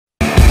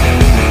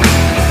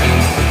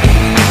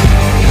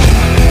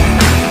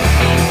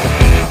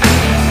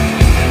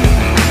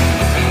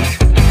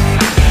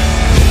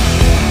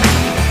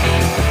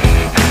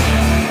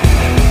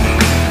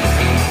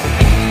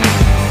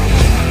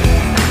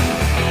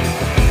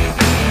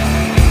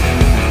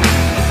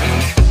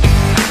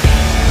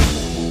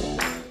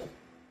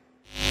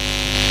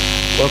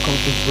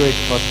welcome to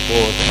Breakfast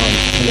Sport on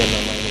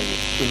TNM. My name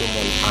is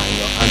Solomon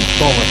Anyo and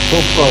Thomas. So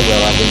far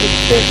we're having the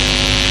best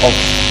of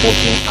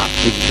sporting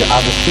activity as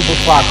the Super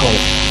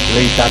Falcons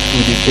later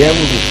today they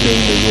will be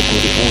playing Morocco,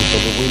 the host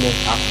of the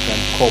Women's African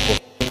Cup of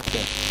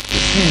Nations, to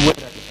see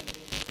whether they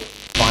can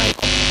find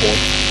a sport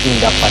in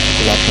that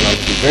particular tournament.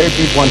 A very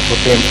big one for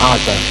them as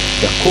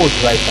the coach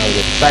right now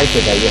is excited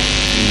that yes,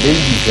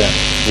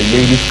 the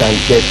ladies can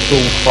get so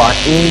far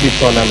in the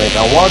tournament,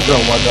 and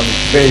Wadram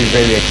is very,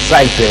 very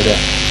excited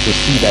to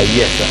see that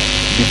yes,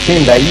 the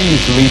team that he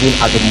is leading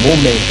at the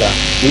moment,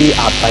 they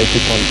are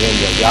title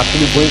contenders. They're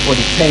actually going for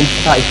the 10th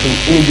title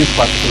in this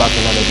particular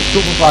tournament. The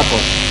Super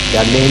Falcons,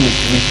 their name is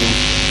written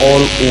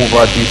all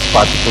over this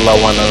particular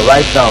one, and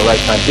right now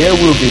they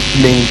will be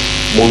playing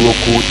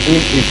Morocco in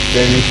a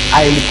very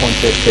highly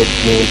contested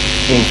game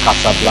in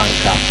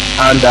Casablanca,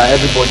 and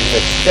everybody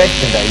is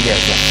expecting that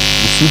yes,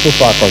 the Super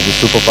Falcons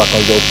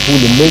will pull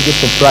a major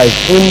surprise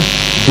in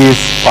this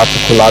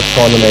particular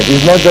tournament.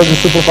 It's not just the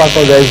Super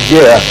Falcons that is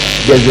there.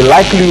 There's a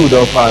likelihood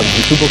of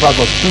the Super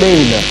Falcons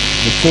playing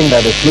the team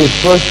that they played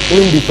first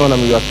in the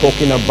tournament. We are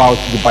talking about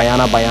the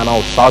Bayana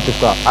of South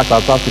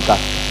Africa.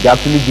 They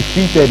actually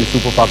defeated the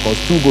Super Falcons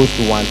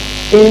 2-1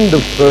 in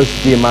the first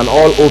game, and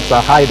all hopes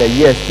are high that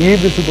yes,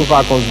 if the Super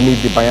Falcons meet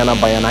the Bayana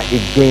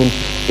again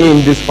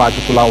in this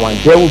particular one,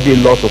 there will be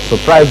lots of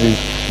surprises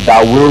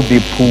that will be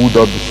pulled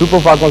up. The Super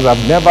Falcons have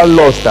never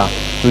lost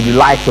to the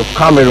likes of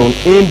Cameroon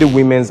in the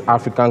Women's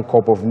African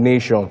Cup of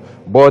Nations.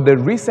 But the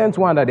recent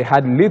one that they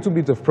had a little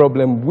bit of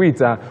problem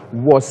with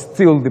was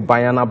still the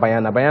Bayana.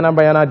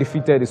 Bayana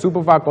defeated the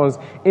Super Falcons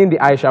in the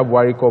Aisha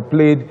Buhari Cup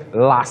played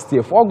last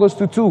year,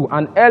 4-2.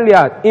 And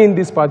earlier in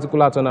this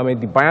particular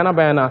tournament, the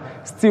Bayana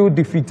still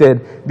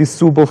defeated the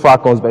Super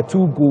Falcons by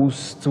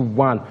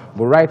 2-1.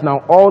 But right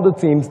now, all the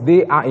teams,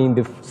 they are in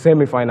the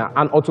semi-final,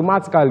 and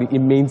automatically it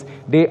means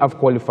they have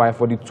qualified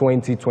for the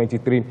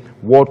 2023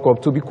 World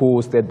Cup to be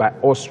co-hosted by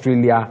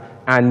Australia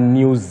and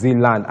New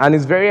Zealand. And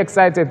it's very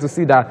excited to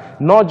see that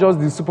not just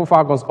the Super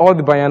Falcons or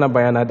the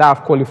Bayana that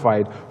have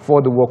qualified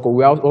for the World Cup.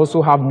 We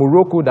also have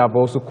Morocco that have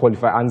also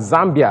qualified, and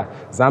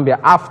Zambia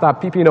after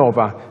peeping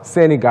over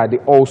Senegal, they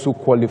also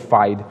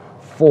qualified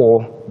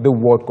for the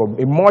World Cup.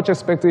 A much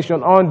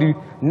expectation on the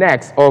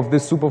necks of the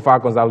Super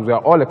Falcons, as we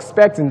are all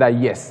expecting that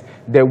yes,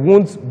 there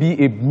won't be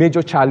a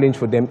major challenge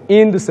for them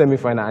in the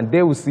semi-final, and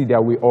they will see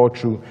their way all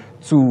through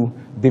to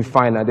the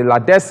final. The La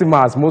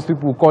Decima, as most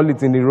people call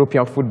it in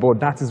European football,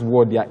 that is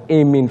what they are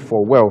aiming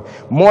for. Well,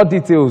 more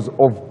details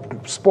of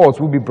sports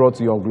will be brought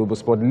to you on Global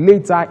Sport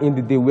later in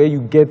the day, where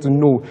you get to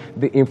know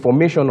the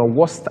information on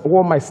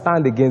what might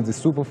stand against the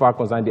Super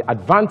Falcons and the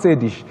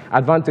advantages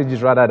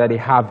that they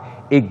have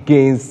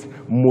against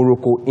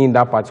Morocco in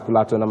that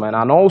particular tournament,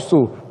 and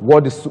also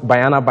what the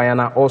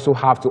Bayana also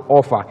have to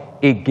offer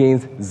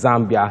against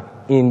Zambia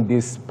in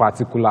this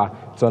particular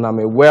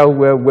tournament. Well,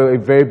 a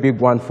very big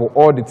one for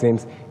all the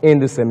teams in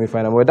the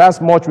semi-final. Well,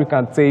 that's much we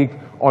can take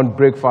on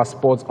Breakfast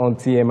Sports on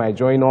TMI.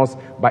 Join us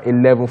by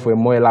 11 for a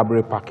more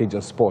elaborate package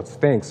on sports.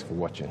 Thanks for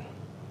watching.